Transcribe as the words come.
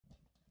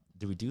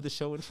Did we do the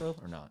show intro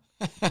or not?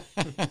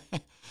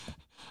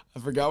 I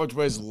forgot which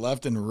way is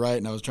left and right,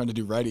 and I was trying to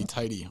do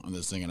righty-tighty on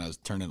this thing, and I was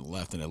turning it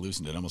left, and I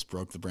loosened it. I almost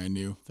broke the brand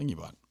new thing you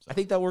bought. I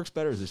think that works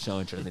better as a show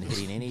intro than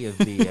hitting any of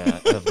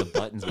the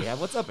buttons we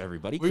have. What's up,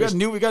 everybody? We got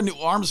new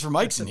arms for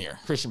mics in here.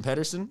 Christian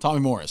Pedersen, Tommy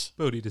Morris,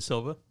 Bodie De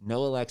Silva.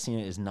 Noah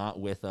Alexian is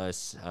not with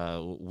us.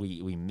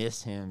 We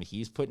miss him.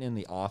 He's putting in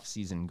the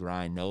off-season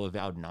grind. Noah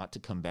vowed not to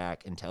come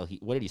back until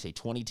what did he say?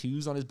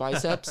 22s on his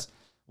biceps.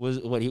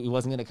 He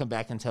wasn't going to come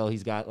back until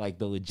he's got like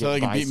the legit. So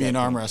he can beat me in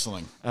arm thing.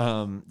 wrestling.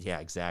 Yeah,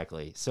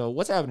 exactly. So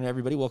what's happening,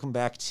 everybody? Welcome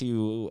back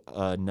to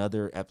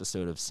another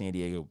episode of San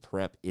Diego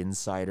Prep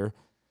Insider.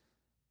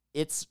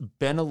 It's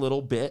been a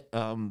little bit.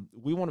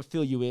 We want to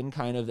fill you in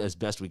kind of as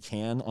best we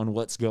can on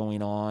what's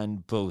going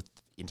on, both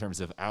in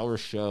terms of our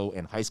show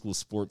and high school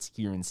sports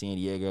here in San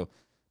Diego.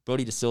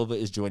 Bodie De Silva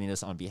is joining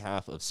us on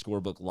behalf of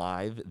Scorebook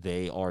Live.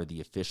 They are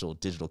the official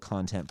digital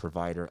content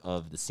provider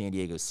of the San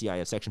Diego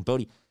CIF section.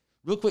 Bodie,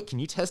 real quick, can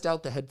you test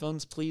out the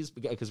headphones, please?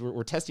 Because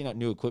we're testing out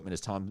new equipment,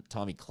 as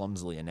Tommy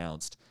clumsily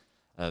announced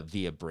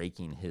via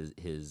breaking his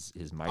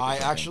microphone. I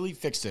actually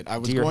fixed it.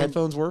 Do your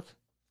headphones work?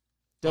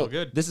 Oh,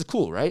 good. This is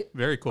cool, right?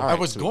 Very cool. Right, I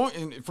was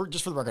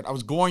just for the record, I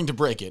was going to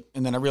break it,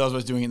 and then I realized I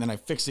was doing it, and then I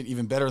fixed it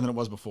even better than it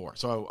was before.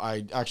 So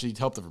I actually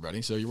helped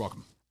everybody, so you're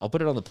welcome. I'll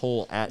put it on the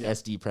poll at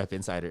SD Prep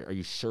Insider. Are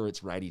you sure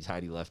it's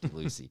righty-tighty,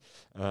 lefty-loosey?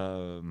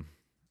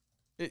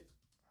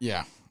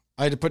 Yeah.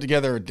 I had to put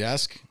together a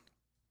desk.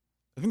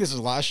 I think this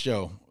was last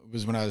show. It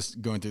was when I was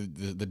going through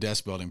the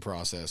desk building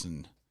process,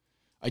 and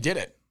I did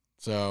it.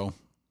 So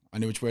I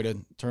knew which way to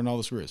turn all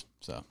the screws.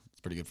 So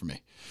it's pretty good for me.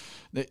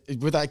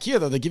 With IKEA,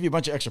 though, they give you a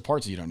bunch of extra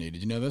parts that you don't need.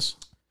 Did you know this?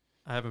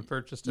 I haven't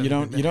purchased it. You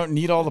don't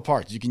need all the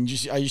parts. I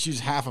just use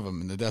half of them,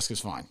 and the desk is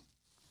fine.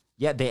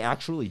 Yeah, they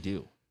actually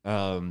do.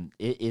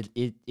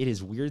 It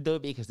is weird, though,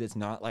 because it's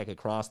not like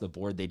across the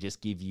board. They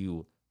just give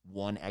you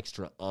one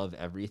extra of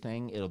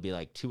everything. It'll be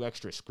like 2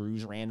 extra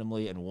screws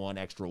randomly and 1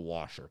 extra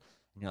washer.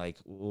 And you're like,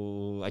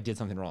 oh, I did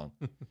something wrong.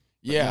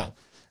 Yeah.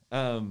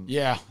 No.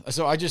 Yeah.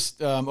 So I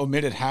just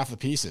omitted half the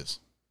pieces.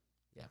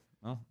 Yeah.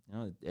 Well,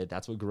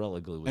 that's what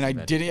Gorilla Glue was. And I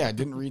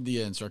didn't read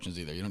the instructions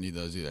either. You don't need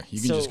those either.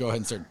 You can just go ahead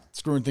and start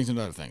screwing things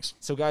into other things.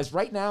 So, guys,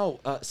 right now,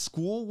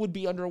 school would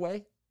be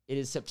underway. It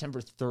is September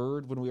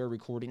 3rd when we are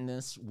recording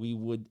this. We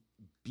would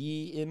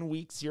be in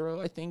week 0,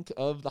 I think,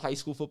 of the high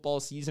school football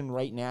season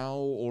right now,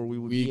 or we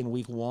would be in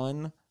week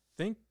 1.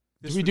 Did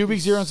we do week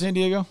 0 in San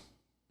Diego?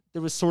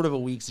 There was sort of a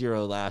week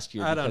 0 last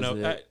year. I don't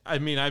know. I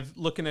mean, I've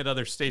looking at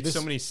other states.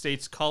 So many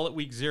states call it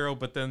week 0,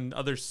 but then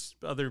other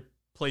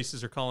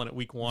places are calling it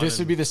week 1. This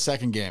would be the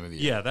second game of the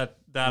year. Yeah,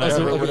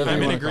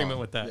 I'm in agreement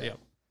with that. Yeah.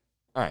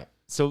 All right.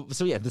 So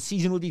yeah, the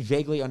season would be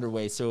vaguely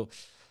underway. So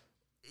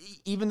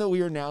even though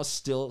we are now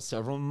still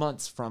several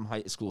months from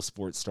high school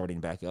sports starting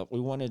back up, we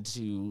wanted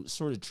to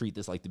sort of treat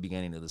this like the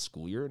beginning of the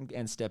school year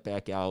and step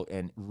back out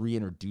and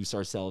reintroduce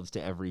ourselves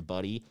to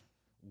everybody.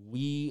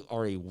 We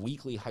are a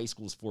weekly high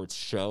school sports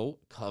show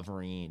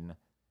covering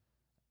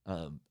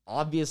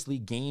obviously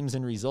games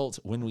and results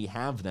when we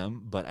have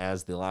them, but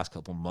as the last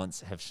couple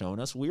months have shown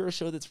us, we're a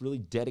show that's really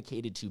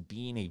dedicated to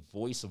being a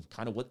voice of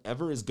kind of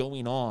whatever is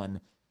going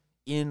on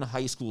in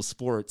high school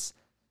sports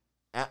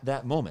at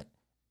that moment.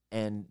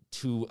 And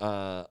to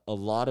a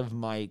lot of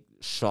my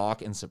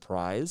shock and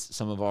surprise,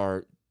 some of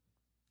our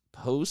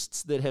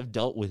posts that have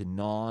dealt with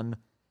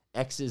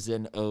non-X's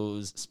and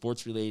O's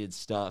sports-related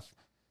stuff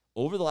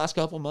over the last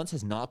couple of months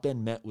has not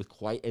been met with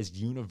quite as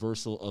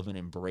universal of an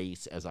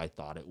embrace as I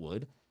thought it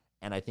would.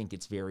 And I think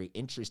it's very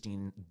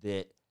interesting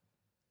that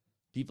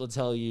people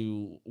tell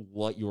you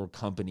what your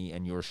company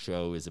and your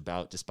show is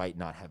about, despite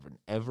not having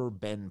ever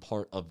been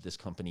part of this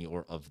company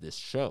or of this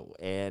show.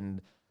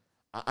 And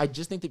I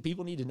just think that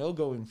people need to know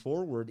going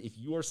forward, if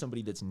you are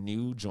somebody that's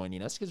new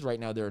joining us, because right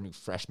now there are new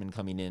freshmen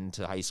coming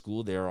into high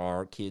school. There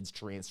are kids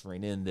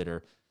transferring in that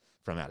are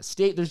from out of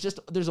state.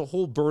 There's a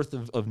whole birth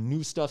of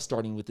new stuff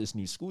starting with this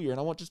new school year. And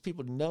I want just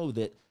people to know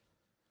that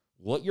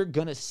what you're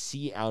going to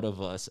see out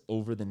of us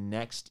over the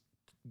next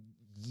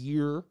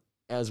year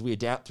as we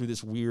adapt through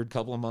this weird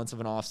couple of months of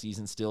an off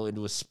season still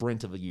into a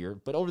sprint of a year,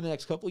 but over the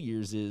next couple of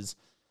years is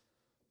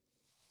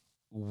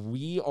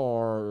we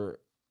are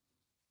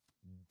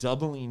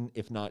doubling,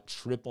 if not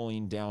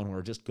tripling down,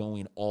 or just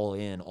going all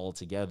in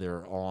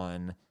altogether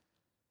on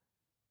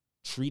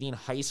treating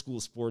high school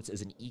sports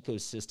as an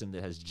ecosystem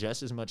that has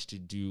just as much to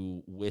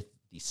do with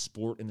the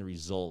sport and the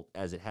result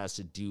as it has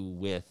to do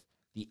with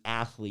the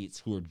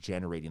athletes who are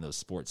generating those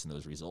sports and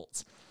those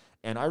results.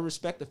 And I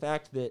respect the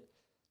fact that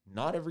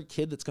not every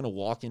kid that's going to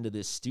walk into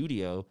this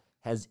studio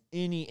has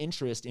any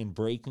interest in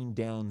breaking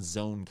down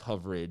zone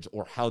coverage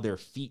or how their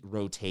feet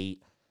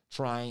rotate,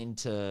 trying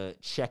to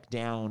check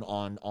down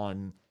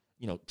on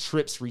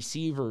trips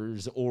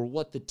receivers or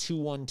what the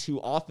 2-1-2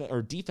 offense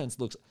or defense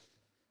looks.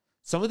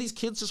 Some of these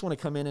kids just want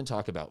to come in and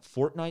talk about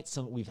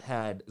Fortnite. We've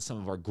had some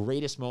of our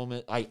greatest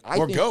moments. I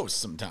think ghosts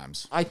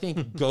sometimes. I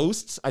think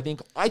ghosts. I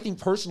think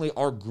personally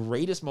our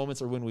greatest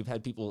moments are when we've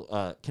had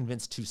people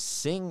convinced to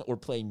sing or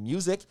play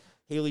music.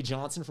 Haley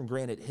Johnson from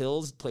Granite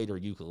Hills played her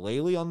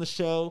ukulele on the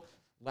show.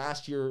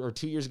 last year or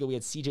 2 years ago, we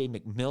had CJ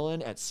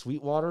McMillan at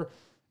Sweetwater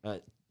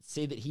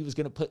say that he was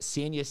going to put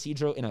San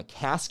Ysidro in a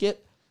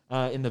casket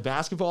in the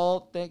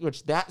basketball thing,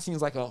 which that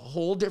seems like a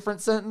whole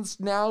different sentence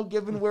now,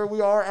 given where we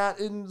are at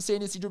in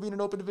San Ysidro being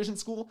an open division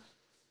school.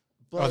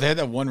 But, they had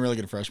that one really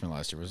good freshman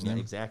last year, wasn't yeah,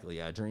 it? Exactly.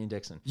 Yeah, Jarian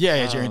Dixon.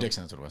 Yeah, Jarian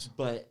Dixon. That's what it was.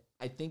 But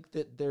I think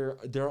that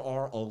there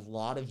are a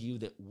lot of you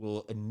that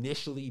will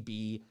initially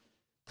be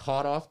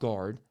caught off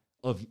guard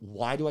of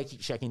why do I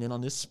keep checking in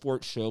on this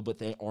sports show, but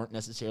they aren't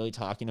necessarily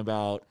talking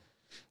about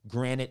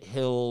Granite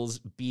Hills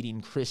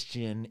beating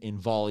Christian in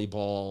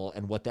volleyball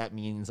and what that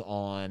means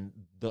on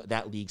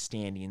that league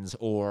standings,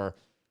 or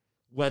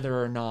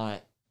whether or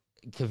not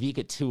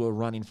Kavika Tua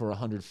running for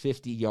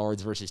 150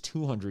 yards versus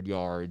 200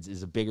 yards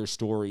is a bigger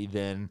story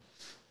than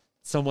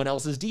someone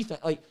else's defense.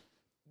 Like,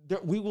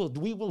 we will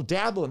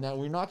dabble in that.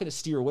 We're not going to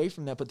steer away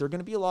from that, but there are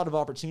going to be a lot of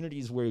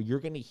opportunities where you're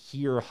going to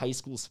hear high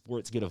school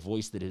sports get a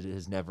voice that it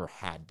has never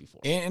had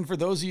before. And for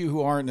those of you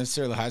who aren't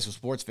necessarily high school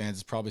sports fans,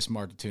 it's probably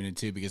smart to tune in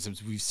too, because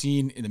as we've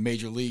seen in the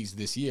major leagues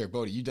this year,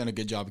 Bodie, you've done a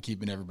good job of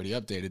keeping everybody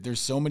updated. There's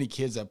so many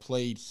kids that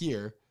played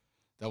here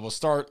that will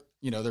start,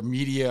 their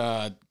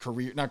media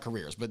career, not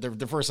careers, but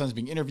their first times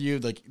being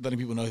interviewed, like letting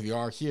people know who they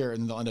are here, and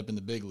then they'll end up in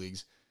the big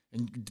leagues.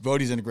 And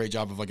Bodie's done a great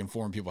job of like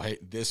informing people, hey,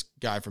 this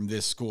guy from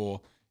this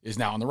school is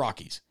now in the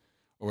Rockies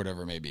or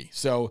whatever it may be.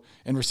 So,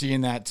 and we're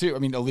seeing that too. I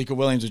mean, Alika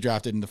Williams was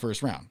drafted in the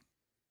first round.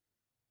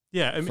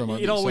 Yeah, I mean,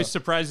 it always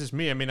surprises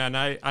me. I mean, and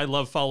I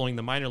love following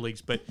the minor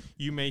leagues, but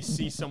you may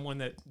see someone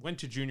that went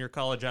to junior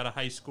college out of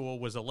high school,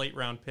 was a late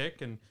round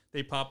pick, and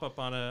they pop up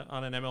on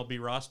an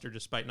MLB roster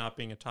despite not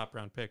being a top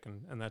round pick,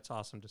 and that's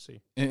awesome to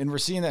see. And we're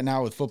seeing that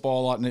now with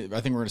football a lot, and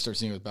I think we're going to start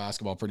seeing it with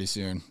basketball pretty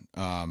soon.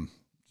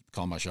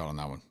 Call my shot on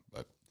that one.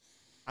 But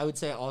I would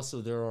say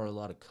also there are a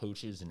lot of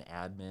coaches and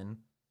admin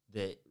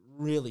that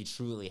really,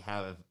 truly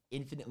have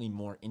infinitely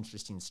more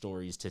interesting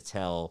stories to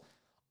tell,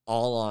 a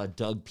la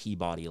Doug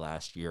Peabody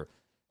last year.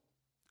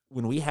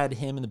 When we had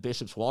him and the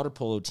Bishop's water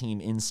polo team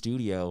in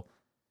studio,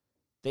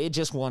 they had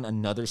just won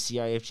another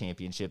CIF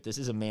championship. This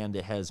is a man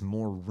that has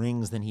more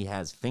rings than he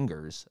has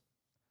fingers.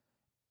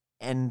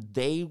 And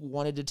they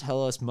wanted to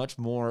tell us much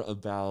more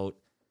about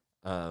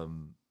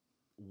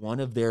one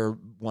of their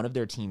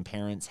team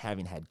parents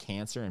having had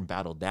cancer and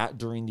battled that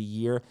during the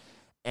year.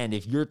 And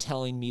if you're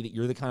telling me that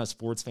you're the kind of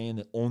sports fan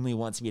that only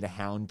wants me to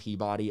hound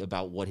Peabody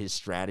about what his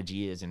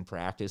strategy is in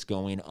practice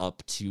going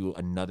up to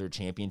another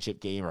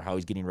championship game or how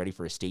he's getting ready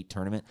for a state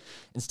tournament,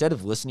 instead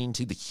of listening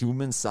to the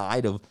human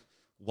side of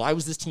why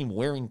was this team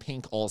wearing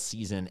pink all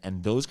season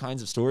and those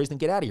kinds of stories, then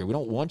get out of here. We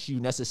don't want you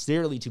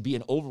necessarily to be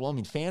an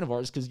overwhelming fan of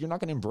ours because you're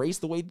not going to embrace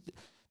the way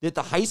that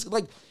the high school,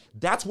 like,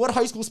 that's what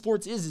high school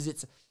sports is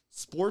it's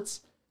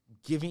sports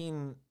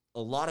giving a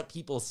lot of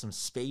people some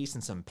space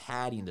and some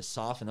padding to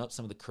soften up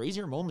some of the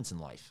crazier moments in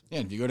life. Yeah,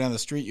 and if you go down the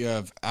street, you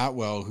have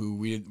Atwell, who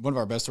one of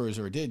our best stories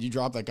ever did. You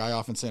drop that guy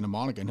off in Santa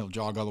Monica, and he'll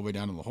jog all the way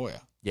down to La Jolla.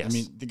 Yes. I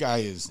mean, the guy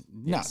is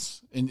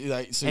nuts.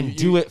 Yes. And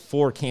do it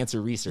for cancer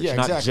research,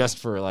 not just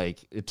for,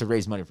 to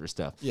raise money for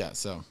stuff. Yeah,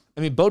 so. I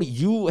mean, Bodie,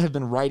 you have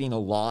been writing a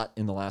lot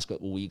in the last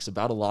couple of weeks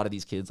about a lot of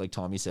these kids, like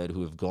Tommy said,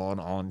 who have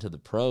gone on to the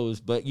pros,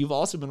 but you've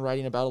also been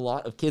writing about a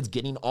lot of kids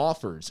getting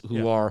offers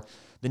who are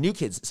the new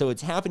kids. So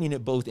it's happening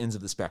at both ends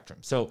of the spectrum.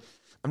 So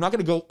I'm not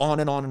going to go on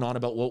and on and on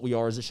about what we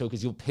are as a show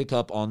because you'll pick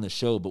up on the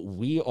show, but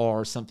we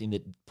are something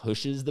that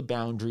pushes the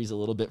boundaries a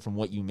little bit from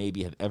what you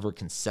maybe have ever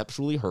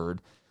conceptually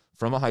heard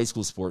from a high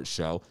school sports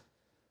show.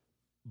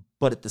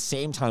 But at the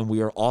same time,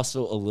 we are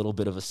also a little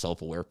bit of a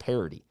self-aware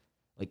parody.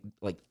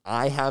 Like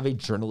I have a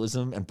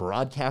journalism and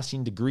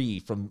broadcasting degree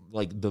from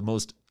the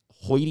most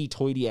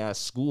hoity-toity ass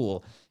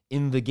school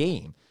in the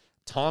game.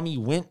 Tommy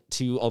went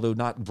to, although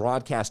not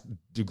broadcast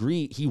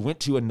degree, he went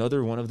to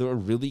another one of the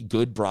really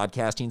good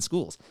broadcasting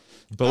schools.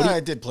 Bodie, I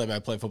did play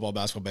football,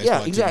 basketball,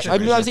 baseball. Yeah, exactly.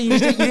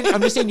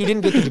 I'm just saying you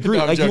didn't get the degree.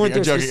 No, you weren't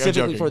there joking,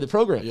 specifically for the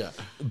program. Yeah.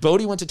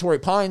 Bodie went to Torrey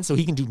Pines, so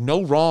he can do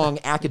no wrong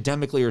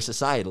academically or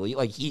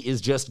societally. He is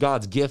just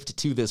God's gift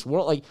to this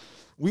world.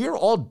 We are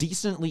all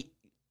decently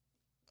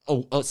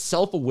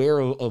self-aware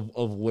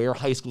of where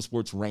high school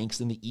sports ranks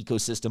in the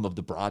ecosystem of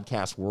the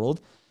broadcast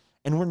world.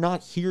 And we're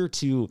not here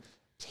to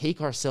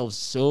take ourselves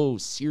so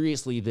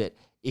seriously that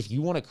if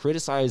you want to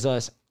criticize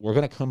us, we're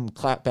going to come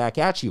clap back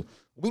at you.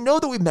 We know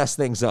that we messed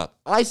things up.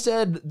 I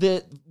said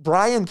that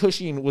Brian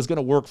Cushing was going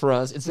to work for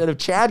us instead of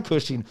Chad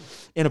Cushing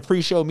in a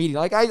pre-show meeting.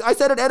 I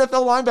said an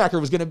NFL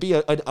linebacker was going to be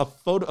a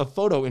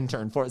photo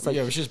intern for us.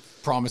 We should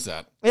promise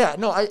that. Yeah,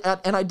 no,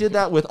 I did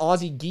that with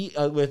Ozzie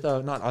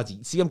not Ozzie.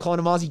 See, I'm calling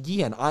him Ozzie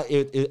Guillen.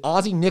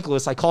 Ozzie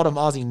Nicholas. I called him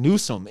Ozzie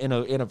Newsome in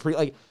a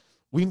pre.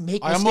 We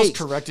make mistakes. I almost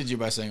corrected you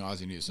by saying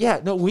Ozzie Newsome.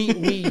 Yeah, no, we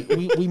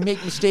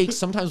make mistakes.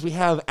 Sometimes we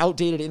have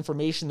outdated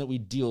information that we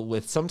deal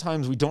with.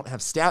 Sometimes we don't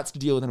have stats to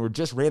deal with, and we're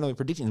just randomly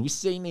predicting. We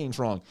say names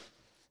wrong.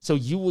 So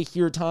you will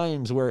hear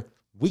times where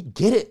we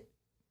get it,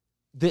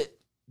 that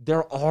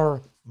there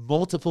are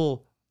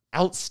multiple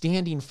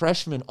outstanding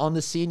freshmen on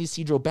the San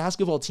Ysidro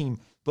basketball team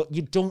but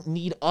you don't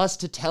need us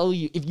to tell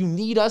you. If you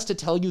need us to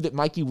tell you that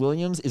Mikey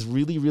Williams is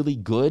really, really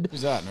good,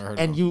 Who's that? Never heard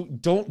and of him. you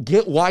don't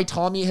get why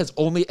Tommy has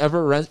only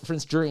ever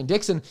referenced Jurrian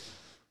Dixon,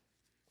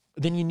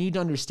 then you need to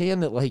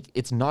understand that, like,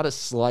 it's not a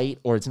slight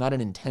or it's not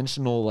an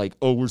intentional, like,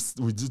 oh,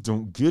 we just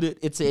don't get it.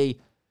 It's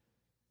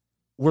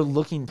we're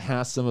looking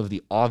past some of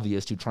the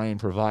obvious to try and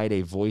provide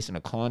a voice and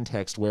a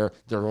context where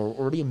there are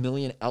already a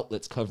million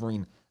outlets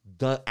covering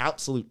the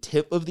absolute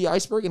tip of the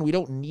iceberg, and we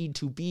don't need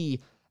to be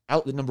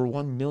outlet number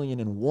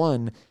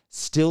 1,000,001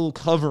 still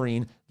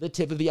covering the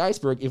tip of the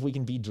iceberg if we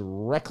can be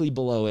directly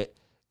below it,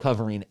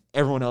 covering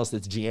everyone else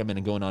that's jamming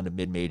and going on to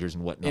mid-majors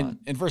and whatnot.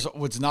 And first of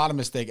all, what's not a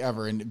mistake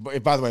ever, and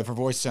by the way, for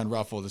voice to sound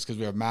ruffled, it's because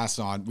we have masks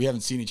on. We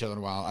haven't seen each other in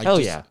a while.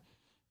 Yeah.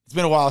 It's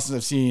been a while since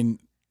I've seen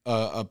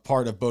a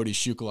part of Bodie's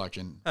shoe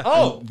collection.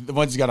 Oh! And the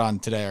ones he's got on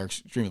today are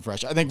extremely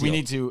fresh. I think we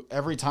need to,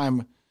 every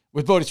time,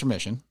 with Bodie's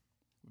permission,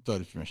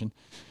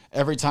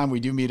 every time we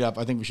do meet up,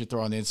 I think we should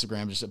throw on the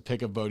Instagram just a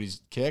pic of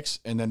Bodie's kicks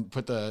and then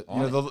put the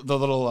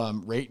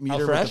little rate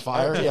meter with the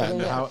fire.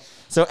 Yeah.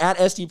 So at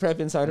SD Prep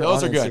Insider,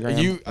 those on are good.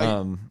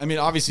 Instagram, I mean,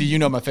 obviously, you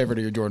know my favorite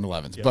are your Jordan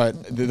 11s, but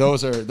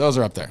those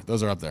are up there.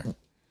 Those are up there.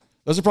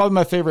 Those are probably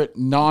my favorite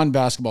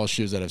non-basketball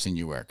shoes that I've seen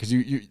you wear, because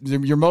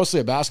you're mostly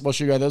a basketball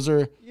shoe guy. Those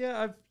are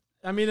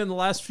I mean, in the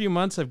last few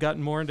months, I've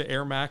gotten more into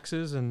Air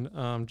Maxes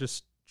and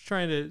just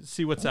trying to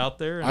see what's out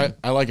there. And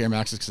I like Air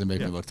Maxes because they make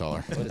me look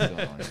taller. What is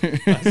going on?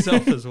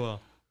 Myself as well.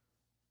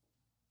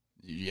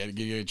 You got to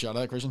give you a shot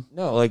at that, Christian?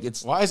 No, like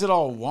it's. Why is it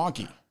all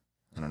wonky?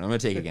 I don't know. I'm gonna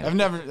take it again. I've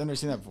never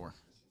seen that before.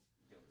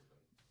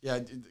 Yeah,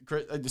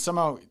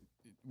 somehow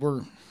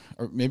or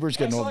maybe we're just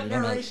getting old.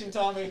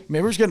 Tommy.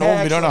 Maybe we're just getting old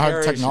and we don't know how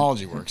Excellent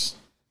technology works.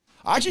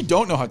 I actually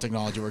don't know how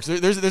technology works.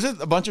 There's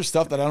a bunch of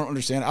stuff that I don't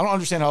understand. I don't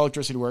understand how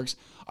electricity works.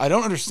 I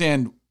don't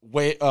understand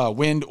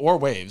wind or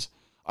waves.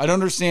 I don't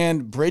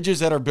understand bridges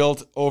that are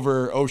built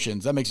over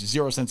oceans. That makes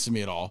zero sense to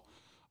me at all.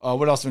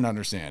 What else do I not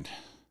understand?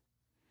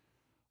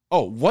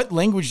 Oh, what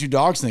language do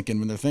dogs think in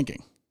when they're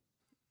thinking?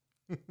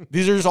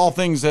 These are just all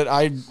things that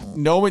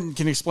no one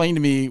can explain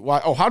to me.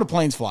 Why? Oh, how do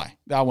planes fly?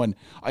 That one.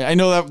 I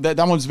know that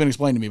one's been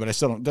explained to me, but I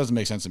still don't. It doesn't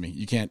make sense to me.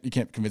 You can't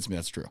convince me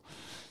that's true.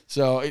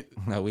 So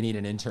no, we need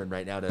an intern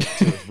right now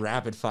to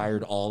rapid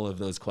fired all of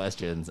those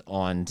questions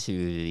onto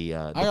the.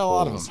 I got a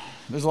lot of them.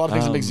 There's a lot of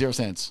things that make zero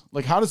sense.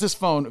 Like, how does this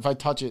phone, if I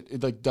touch it,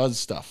 it like does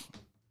stuff?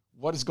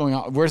 What is going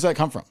on? Where does that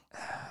come from?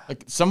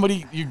 Like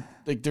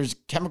there's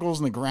chemicals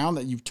in the ground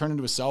that you've turned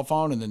into a cell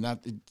phone, and then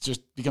it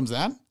just becomes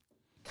that.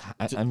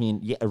 I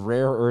mean,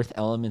 rare earth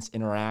elements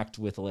interact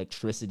with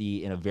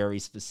electricity in a very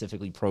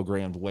specifically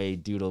programmed way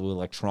due to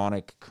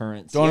electronic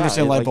currents. Don't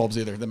understand light bulbs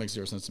either. That makes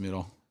zero sense to me at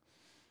all.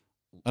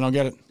 I don't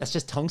get it. That's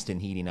just tungsten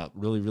heating up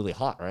really, really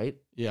hot, right?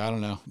 Yeah, I don't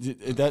know.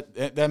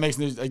 That makes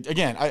news.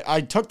 Again,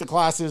 I took the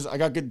classes. I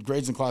got good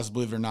grades in classes,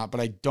 believe it or not,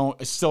 but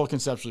it still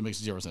conceptually makes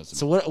zero sense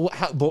to me.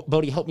 So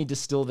Bodie, help me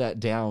distill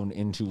that down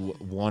into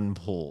one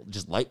poll.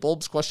 Just light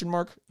bulbs, question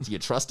mark? Do you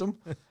trust them?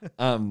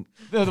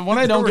 The one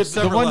I don't get,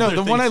 the one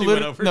I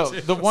literally, no,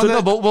 the one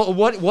that, but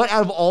what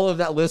out of all of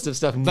that list of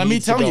stuff let me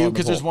tell you,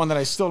 because there's one that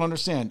I still don't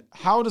understand.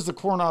 How does the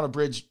Coronado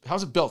Bridge,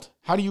 how's it built?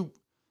 How do you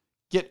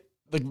get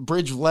the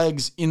bridge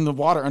legs in the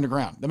water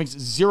underground? That makes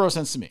zero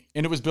sense to me.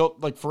 And it was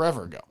built like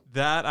forever ago.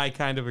 That I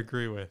kind of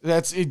agree with.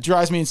 It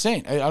drives me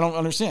insane. I don't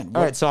understand.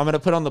 All right, so I'm going to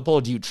put on the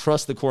poll. Do you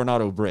trust the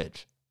Coronado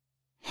Bridge?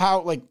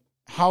 How does...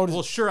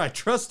 Well, sure, I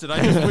trust it.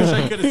 I just wish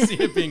I could have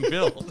seen it being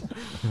built.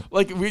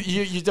 Like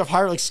you have to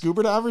hire like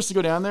scuba divers to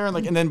go down there,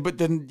 and but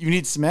then you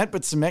need cement,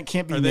 but cement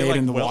can't be made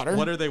in the water.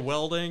 What are they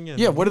welding?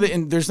 Yeah, what are they?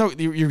 And there's no.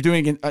 You're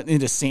doing it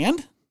into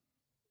sand.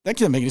 That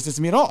can't make any sense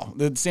to me at all.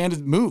 The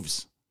sand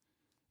moves.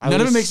 None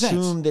of it makes sense. I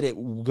assume that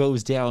it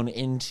goes down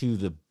into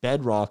the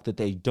bedrock, that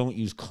they don't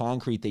use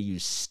concrete, they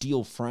use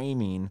steel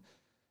framing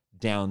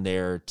down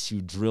there to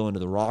drill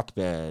into the rock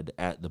bed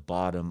at the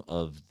bottom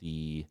of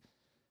the.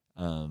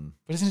 But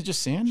isn't it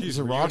just sand? Is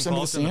there rocks under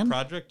the sand? In the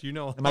project, you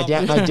know. My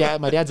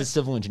dad's a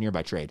civil engineer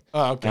by trade.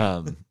 Oh,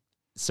 okay.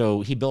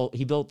 So he built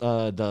he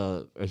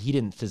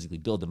didn't physically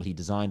build them, but he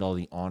designed all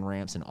the on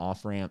ramps and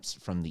off ramps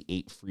from the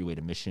 8 freeway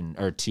to Mission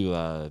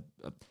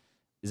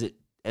is it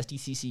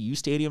SDCCU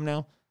Stadium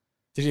now?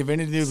 Did he have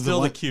anything to do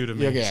with the Q to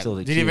me? Yeah.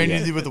 Did he have anything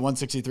to do with the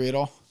 163 at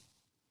all?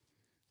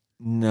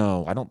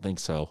 No, I don't think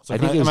so. I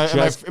think it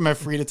was am I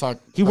free to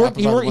talk? He worked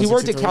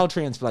at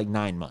Caltrans for like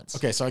 9 months.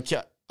 Okay, so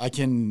I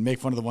can make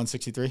fun of the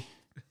 163.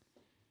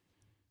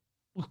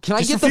 Can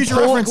I get the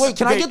poll? Wait,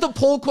 can I get the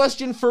poll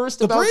question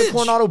first about the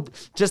Coronado?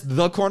 Just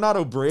the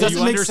Coronado Bridge. Do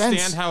you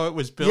understand how it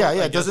was built? Yeah.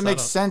 It doesn't make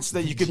sense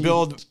that you could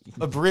build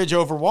a bridge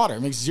over water.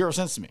 It makes zero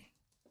sense to me.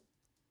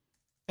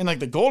 And like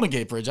the Golden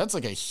Gate Bridge, that's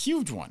like a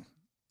huge one.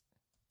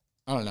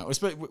 I don't know.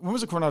 When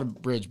was the Coronado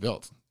Bridge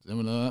built? Does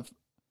anyone know that?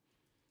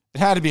 It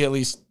had to be at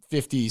least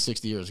 50,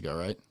 60 years ago,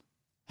 right?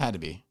 Had to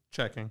be.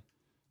 Checking.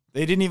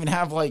 They didn't even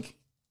have like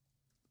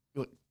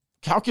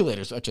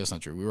calculators. Actually, that's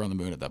not true. We were on the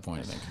moon at that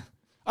point, I think.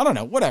 I don't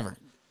know. Whatever.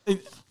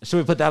 Should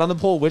we put that on the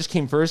poll? Which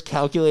came first,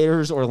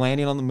 calculators or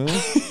landing on the moon?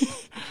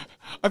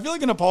 I feel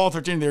like in Apollo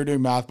 13, they were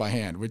doing math by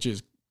hand, which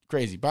is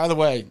crazy. By the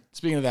way,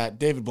 speaking of that,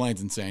 David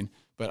Blaine's insane.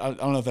 But I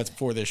don't know if that's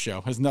for this show.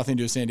 It has nothing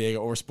to do with San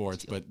Diego or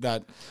sports, but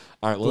that.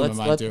 All right, well,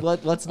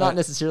 let's not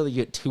necessarily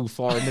get too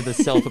far into the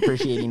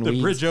self-appreciating The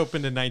bridge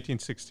opened in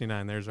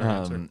 1969. There's our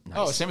answer. Nice.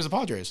 Oh, same as the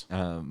Padres.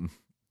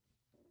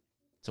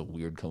 It's a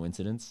weird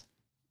coincidence.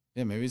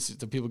 Yeah, maybe it's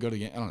the people go to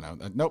the game. I don't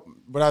know. Nope.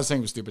 What I was saying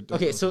was stupid.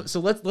 Okay, so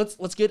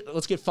let's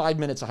get 5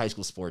 minutes of high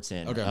school sports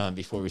in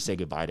before we say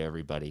goodbye to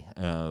everybody.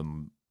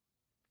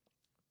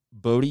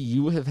 Bodie,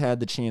 you have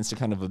had the chance to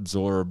kind of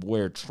absorb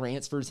where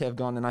transfers have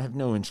gone, and I have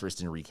no interest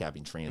in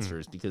recapping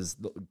transfers because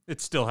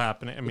it's still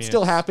happening. I mean, it's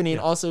still happening.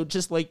 Yeah. Also,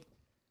 just like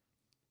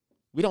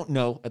we don't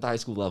know at the high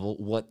school level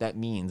what that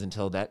means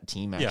until that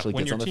team actually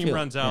gets on the field. When your team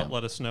runs out,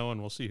 let us know,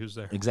 and we'll see who's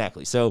there.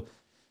 Exactly. So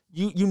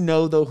you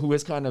know, though, who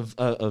has kind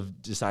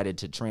of decided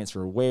to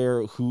transfer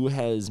where, who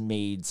has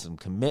made some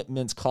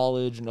commitments,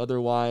 college and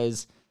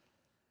otherwise.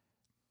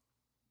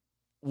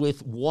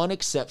 With one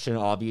exception,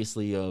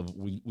 obviously, of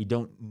we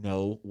don't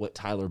know what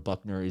Tyler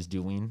Buckner is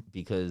doing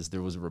because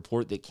there was a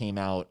report that came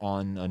out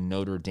on a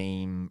Notre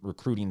Dame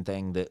recruiting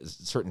thing that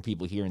certain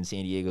people here in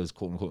San Diego's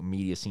quote-unquote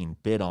media scene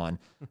bid on.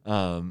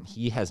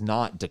 He has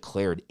not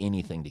declared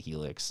anything to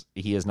Helix.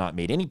 He has not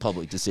made any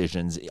public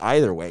decisions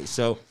either way.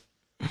 So,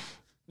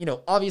 you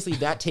know, obviously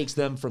that takes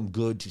them from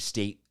good to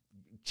state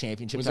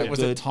championship. Was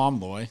it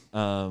Tom Loy?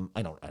 I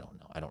don't know.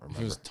 I don't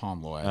remember. It was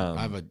Tom Loy.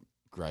 I have a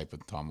gripe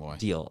with Tom Loy.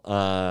 Deal.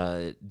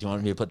 Do you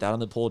want me to put that on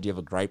the poll? Do you have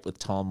a gripe with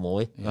Tom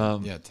Loy?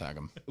 Yeah, tag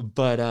him.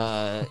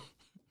 But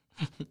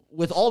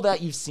with all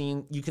that you've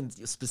seen, you can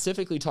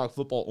specifically talk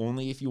football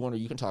only if you want, or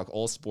you can talk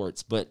all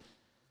sports. But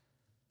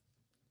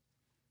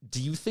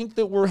do you think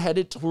that we're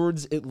headed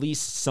towards at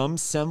least some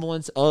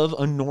semblance of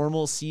a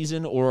normal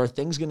season, or are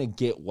things going to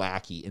get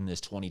wacky in this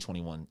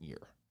 2021 year?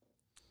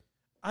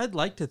 I'd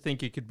like to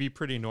think it could be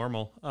pretty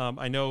normal.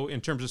 I know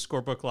in terms of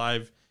Scorebook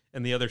Live,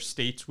 and the other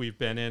states we've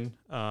been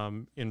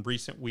in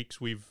recent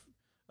weeks, we've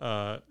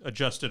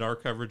adjusted our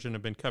coverage and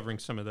have been covering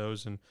some of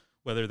those. And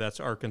whether that's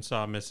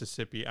Arkansas,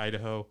 Mississippi,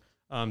 Idaho,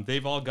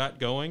 they've all got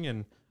going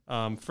and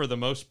for the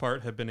most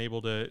part have been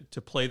able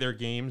to play their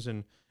games.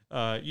 And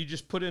you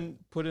just put in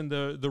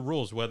the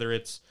rules, whether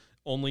it's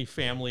only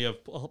family of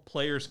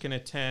players can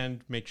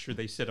attend, make sure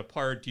they sit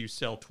apart. Do you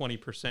sell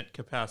 20%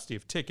 capacity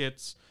of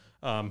tickets?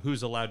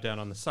 Who's allowed down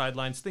on the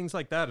sidelines? Things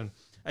like that. And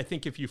I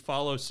think if you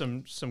follow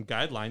some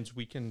guidelines,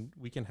 we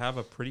can have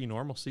a pretty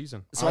normal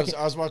season. So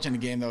I was watching a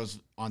game that was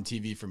on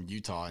TV from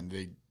Utah, and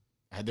they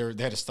had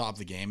to stop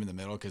the game in the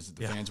middle because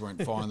the fans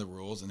weren't following the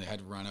rules, and they had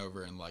to run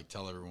over and like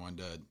tell everyone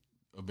to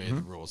obey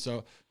the rules.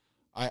 So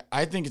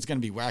I think it's going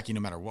to be wacky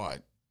no matter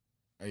what.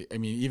 I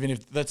mean, even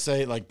if, let's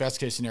say, like best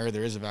case scenario,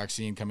 there is a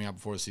vaccine coming out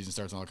before the season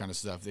starts and all that kind of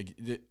stuff.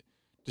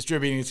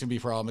 Distributing it's going to be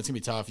a problem. It's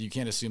going to be tough. You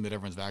can't assume that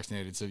everyone's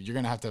vaccinated, so you're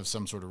going to have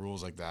some sort of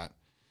rules like that.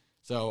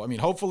 So, I mean,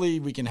 hopefully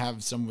we can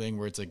have something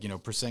where it's like,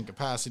 percent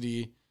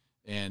capacity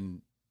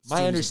and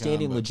my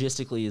understanding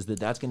logistically is that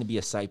that's going to be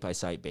a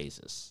site-by-site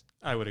basis.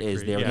 I would agree.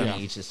 Is they're going to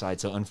each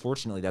decide. So,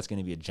 unfortunately, that's going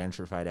to be a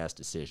gentrified-ass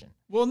decision.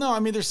 Well, no, I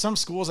mean, there's some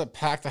schools that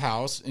pack the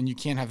house, and you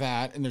can't have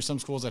that, and there's some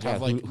schools that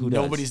have, like,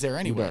 nobody's there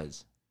anyway. Who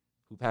does?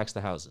 Who packs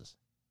the houses?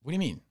 What do you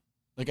mean?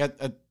 Like,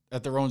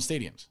 at their own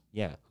stadiums?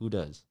 Yeah, who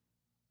does?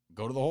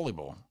 Go to the Holy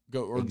Bowl.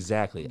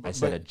 Exactly. I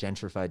said a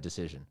gentrified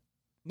decision.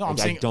 No, I'm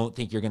saying I don't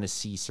think you're going to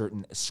see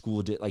certain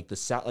school like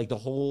the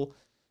whole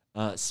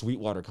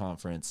Sweetwater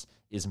Conference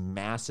is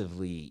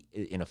massively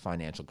in a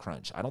financial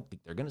crunch. I don't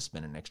think they're going to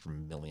spend an extra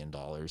 $1 million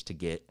to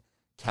get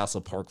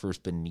Castle Park versus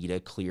Bonita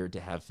cleared to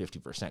have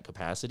 50%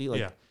 capacity.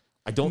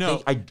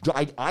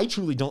 I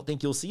truly don't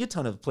think you'll see a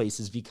ton of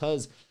places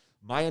because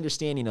my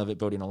understanding of it,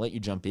 Bodie, and I'll let you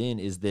jump in,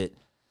 is that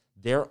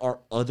there are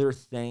other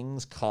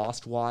things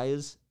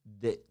cost-wise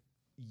that,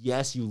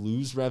 yes, you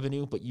lose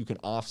revenue, but you can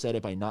offset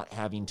it by not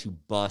having to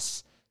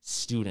bus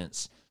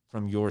students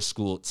from your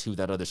school to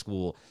that other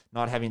school,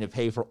 not having to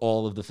pay for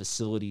all of the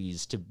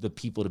facilities to the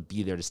people to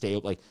be there to stay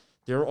open. Like,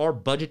 there are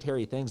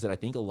budgetary things that I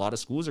think a lot of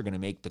schools are going to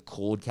make the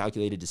cold,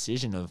 calculated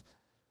decision of,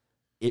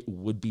 it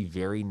would be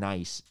very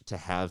nice to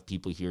have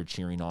people here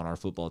cheering on our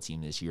football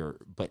team this year,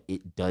 but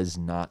it does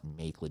not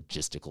make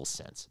logistical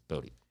sense.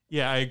 Bodie.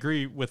 Yeah, I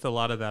agree with a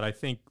lot of that. I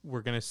think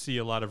we're going to see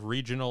a lot of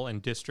regional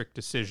and district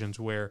decisions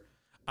where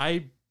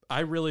I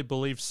really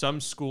believe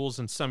some schools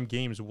and some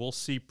games will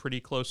see pretty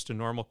close to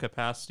normal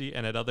capacity,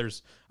 and at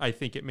others, I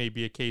think it may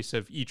be a case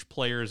of each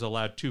player is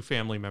allowed 2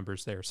 family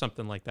members there,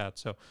 something like that.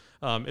 So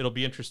it'll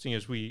be interesting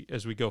as we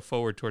go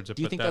forward towards it.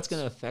 Do you think that's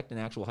going to affect an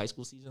actual high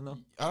school season, though?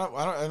 I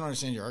don't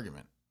understand your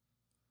argument.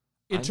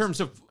 In terms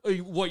of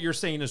what you're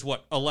saying is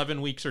what,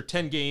 11 weeks or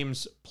 10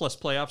 games plus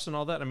playoffs and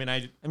all that? I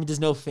mean, does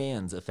no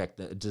fans affect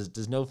that?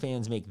 Does no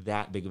fans make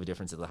that big of a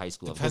difference at the high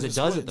school level? Because it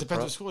does. It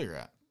depends what school you're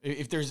at.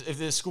 If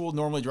the school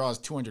normally draws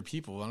 200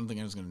 people, I don't think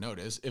anyone's going to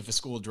notice. If a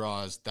school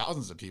draws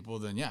thousands of people,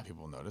 then yeah,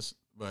 people will notice.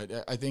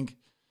 But I think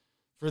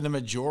for the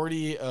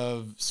majority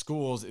of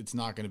schools, it's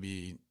not going to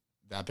be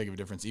that big of a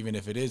difference, even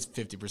if it is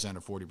 50%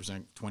 or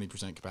 40%,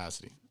 20%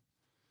 capacity.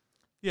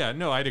 Yeah,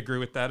 no, I'd agree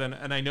with that.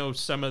 And I know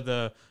some of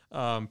the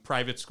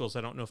private schools,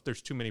 I don't know if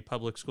there's too many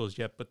public schools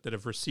yet, but that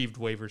have received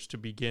waivers to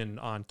begin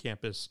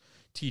on-campus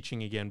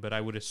teaching again. But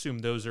I would assume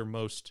those are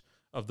most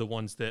of the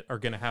ones that are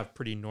going to have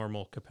pretty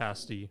normal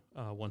capacity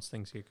once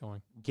things get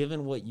going.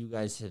 Given what you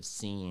guys have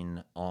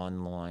seen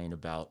online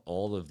about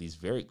all of these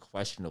very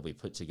questionably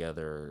put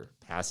together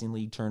passing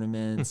league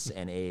tournaments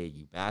and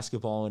AAU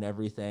basketball and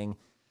everything,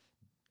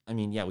 I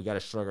mean, yeah, we got to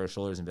shrug our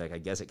shoulders and be like, I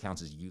guess it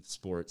counts as youth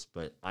sports,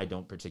 but I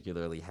don't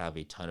particularly have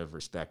a ton of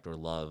respect or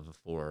love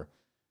for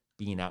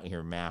being out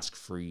here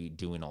mask-free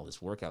doing all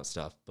this workout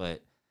stuff.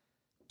 But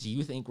do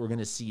you think we're going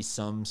to see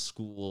some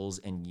schools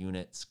and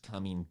units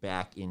coming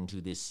back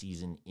into this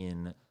season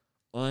in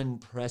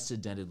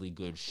unprecedentedly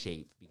good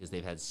shape because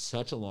they've had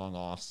such a long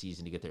off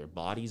season to get their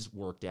bodies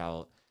worked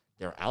out?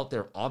 They're out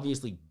there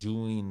obviously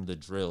doing the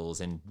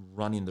drills and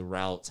running the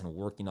routes and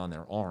working on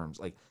their arms.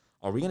 Like,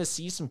 are we going to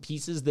see some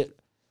pieces that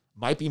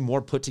might be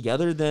more put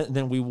together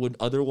than we would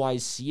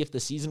otherwise see if the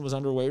season was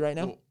underway right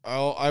now?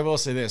 Well, I will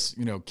say this,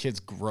 kids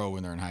grow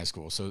when they're in high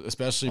school. So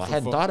especially for I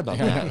hadn't thought about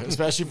that.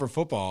 Especially for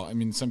football. I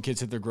mean, some kids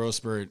hit their growth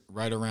spurt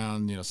right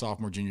around,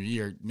 sophomore, junior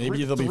year.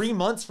 Maybe they'll be 3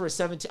 months for a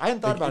 17. I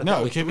hadn't thought about it.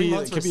 No, it could be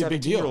a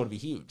big deal. It would be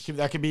huge.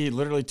 That could be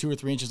literally 2 or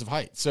 3 inches of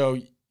height.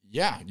 So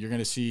yeah, you're going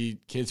to see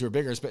kids who are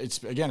bigger.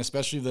 It's again,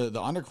 especially the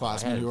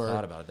underclassmen who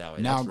are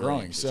now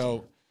growing. Really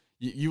so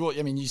you will.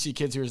 I mean, you see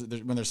kids who are,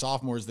 when they're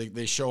sophomores,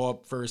 they show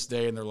up first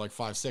day and they're like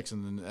 5'6",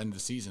 and then the end of the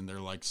season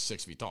they're like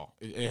 6 feet tall.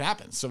 It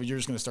happens. So you're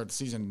just going to start the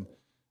season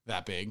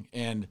that big.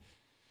 And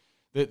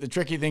the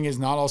tricky thing is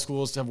not all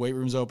schools have weight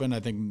rooms open. I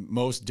think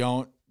most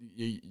don't.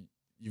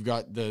 You've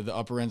got the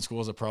upper end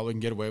schools that probably can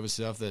get away with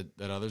stuff that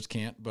others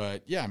can't.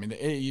 But yeah, I mean the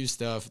AAU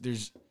stuff.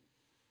 It's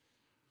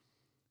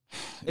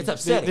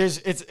upsetting.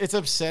 It's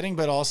upsetting,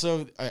 but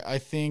also I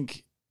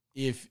think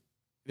if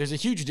there's a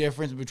huge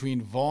difference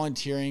between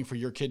volunteering for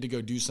your kid to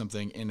go do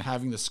something and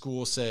having the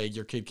school say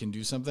your kid can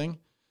do something.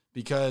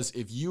 Because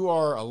if you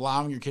are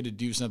allowing your kid to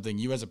do something,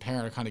 you as a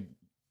parent are kind of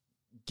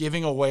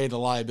giving away the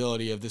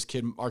liability of this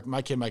kid.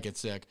 My kid might get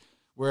sick.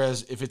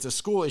 Whereas if it's a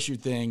school issue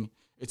thing,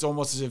 it's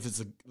almost as if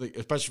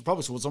especially for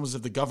public school, it's almost as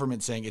if the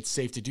government's saying it's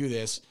safe to do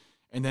this,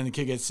 and then the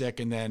kid gets sick,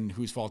 and then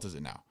whose fault is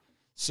it now?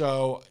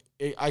 So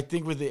I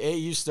think with the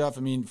AAU stuff,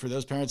 I mean, for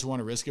those parents who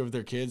want to risk it with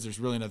their kids, there's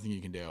really nothing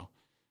you can do.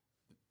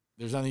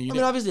 There's nothing you can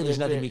do. Obviously there's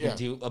nothing we can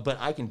do, but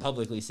I can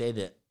publicly say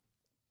that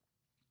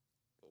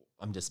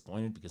I'm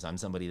disappointed because I'm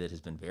somebody that has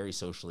been very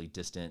socially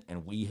distant,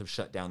 and we have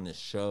shut down this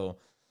show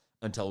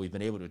until we've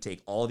been able to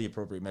take all the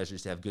appropriate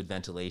measures to have good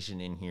ventilation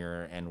in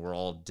here, and we're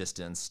all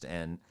distanced.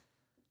 And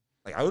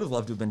like, I would have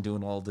loved to have been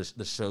doing all the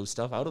show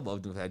stuff. I would have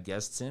loved to have had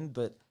guests in,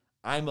 but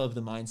I'm of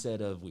the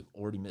mindset of we've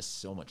already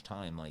missed so much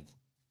time. Like,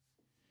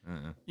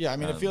 yeah, I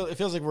mean, it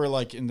feels like we're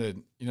like in the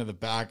the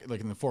back,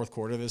 like in the fourth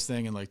quarter of this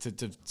thing, and like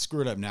to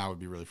screw it up now would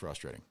be really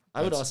frustrating.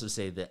 I would also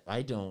say that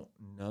I don't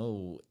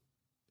know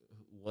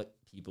what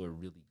people are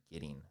really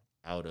getting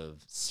out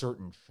of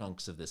certain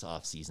chunks of this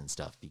off-season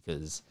stuff,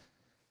 because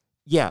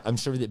yeah, I'm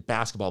sure that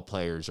basketball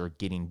players are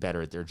getting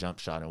better at their jump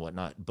shot and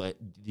whatnot, but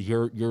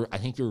I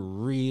think you're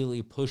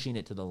really pushing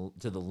it to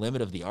the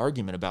limit of the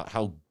argument about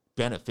how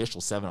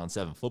beneficial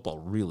 7-on-7 football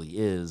really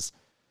is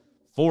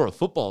for a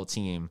football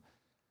team.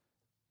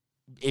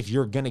 If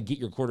you're going to get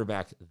your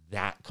quarterback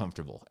that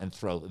comfortable and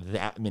throw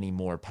that many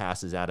more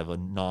passes out of a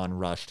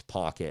non-rushed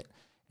pocket,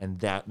 and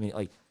that many,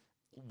 like,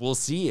 we'll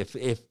see if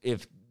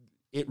it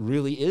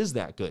really is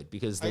that good,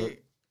 because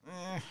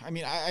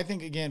I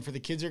think again, for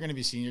the kids who are going to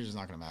be seniors, it's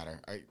not going to matter.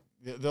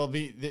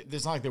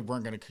 It's not like they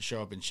weren't going to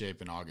show up in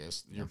shape in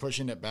August. You're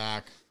pushing it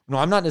back. No,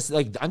 I'm not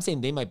necessarily, like, I'm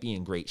saying they might be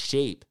in great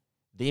shape.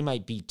 They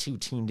might be too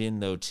tuned in,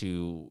 though,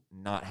 to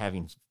not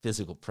having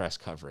physical press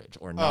coverage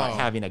or not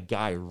having a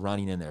guy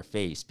running in their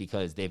face,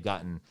 because they've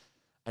gotten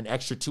an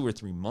extra 2 or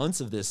 3 months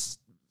of this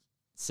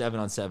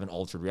 7-on-7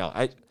 altered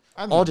reality.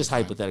 All just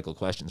hypothetical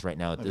questions right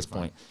now at this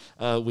point.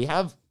 We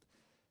have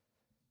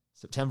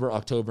September,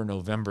 October,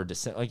 November,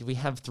 December. Like, we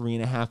have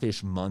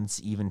 3.5-ish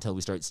months even until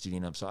we start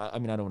studying up. So, I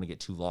mean, I don't want to get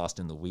too lost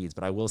in the weeds,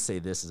 but I will say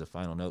this as a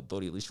final note,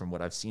 Bodie, at least from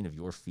what I've seen of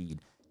your feed,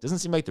 it doesn't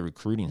seem like the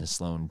recruiting has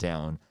slowed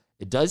down.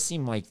 It does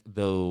seem like,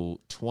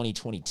 though,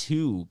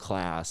 2022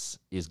 class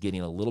is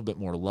getting a little bit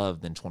more love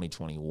than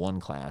 2021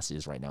 class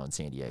is right now in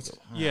San Diego.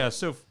 Yeah,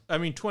 so, I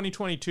mean,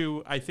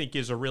 2022, I think,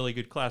 is a really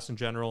good class in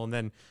general, and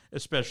then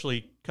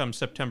especially come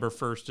September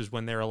 1st is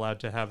when they're allowed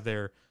to have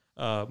their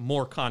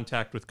more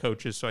contact with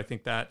coaches, so I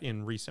think that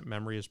in recent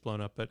memory has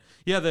blown up. But,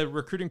 yeah, the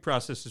recruiting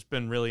process has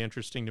been really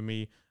interesting to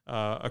me,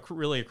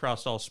 really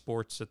across all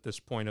sports at this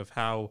point, of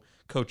how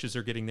coaches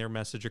are getting their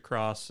message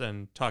across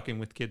and talking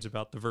with kids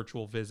about the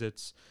virtual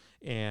visits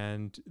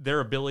and their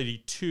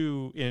ability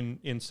to,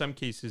 in some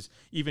cases,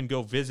 even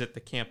go visit the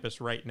campus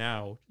right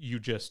now. You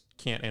just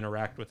can't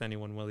interact with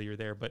anyone while you're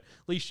there, but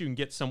at least you can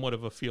get somewhat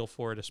of a feel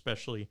for it,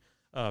 especially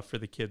for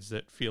the kids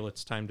that feel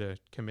it's time to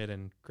commit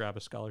and grab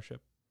a scholarship.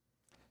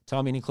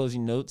 Tommy, any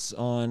closing notes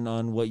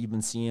on what you've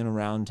been seeing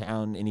around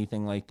town,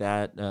 anything like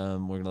that? We're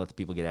going to let the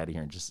people get out of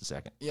here in just a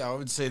second. Yeah, I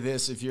would say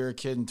this. If you're a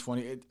kid in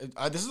 20,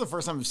 this is the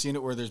first time I've seen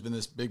it where there's been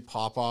this big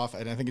pop-off,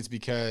 and I think it's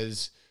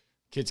because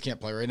kids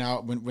can't play right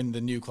now. When the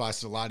new class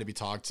is allowed to be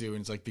talked to, and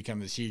it's like become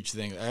this huge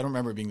thing. I don't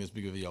remember it being this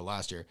big of a deal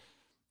last year.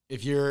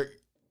 If you're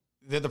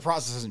the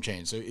process hasn't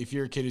changed. So if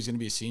you're a kid who's going to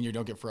be a senior,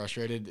 don't get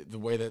frustrated. The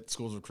way that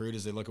schools recruit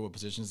is they look at what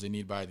positions they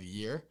need by the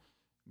year.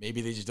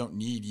 Maybe they just don't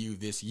need you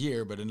this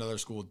year, but another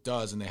school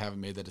does, and they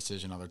haven't made that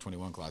decision on their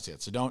 21 class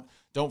yet. So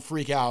don't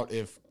freak out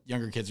if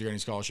younger kids are getting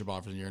scholarship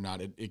offers and you're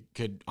not. It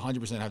could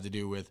 100% have to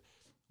do with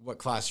what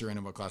class you're in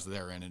and what class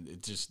they're in, and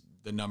it just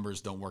the numbers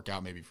don't work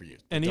out maybe for you.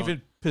 And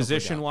even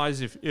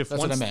position-wise,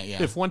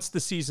 if once the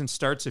season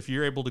starts, if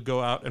you're able to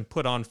go out and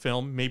put on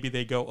film, maybe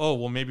they go, oh,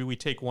 well, maybe we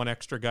take one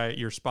extra guy at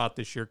your spot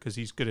this year because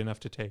he's good enough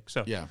to take.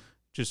 So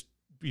just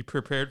be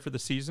prepared for the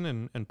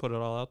season and put it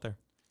all out there.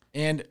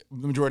 And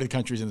the majority of the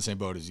country is in the same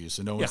boat as you,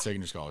 so no one's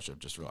taking your scholarship.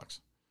 Just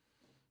relax.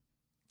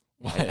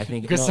 I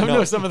think because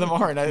some of them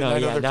aren't.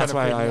 That's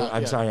why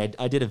I'm sorry.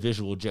 I did a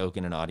visual joke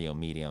in an audio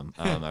medium.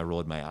 I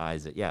rolled my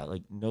eyes at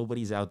like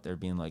nobody's out there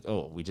being like,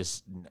 oh, we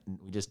just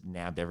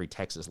nabbed every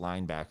Texas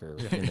linebacker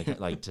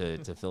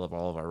to fill up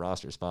all of our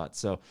roster spots.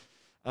 So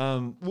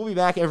we'll be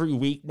back every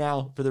week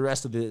now for the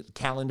rest of the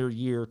calendar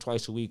year,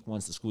 twice a week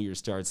once the school year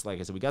starts. Like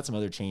I said, we got some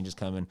other changes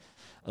coming,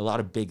 a lot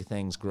of big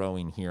things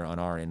growing here on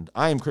our end.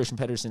 I am Christian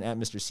Pedersen at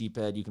Mr.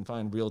 CPED. You can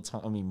find Real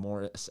Tommy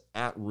Morris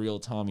at Real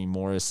Tommy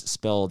Morris,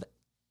 spelled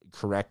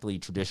correctly,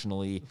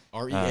 traditionally.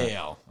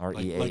 REAL.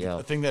 REAL. Like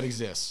a thing that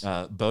exists.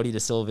 Bodie De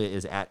Silva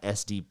is at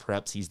SD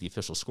Preps. He's the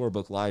official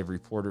Scorebook Live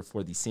reporter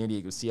for the San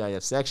Diego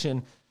CIF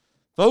section.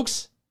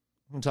 Folks,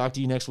 I'm going to talk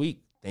to you next week.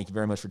 Thank you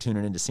very much for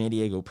tuning in to San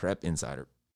Diego Prep Insider.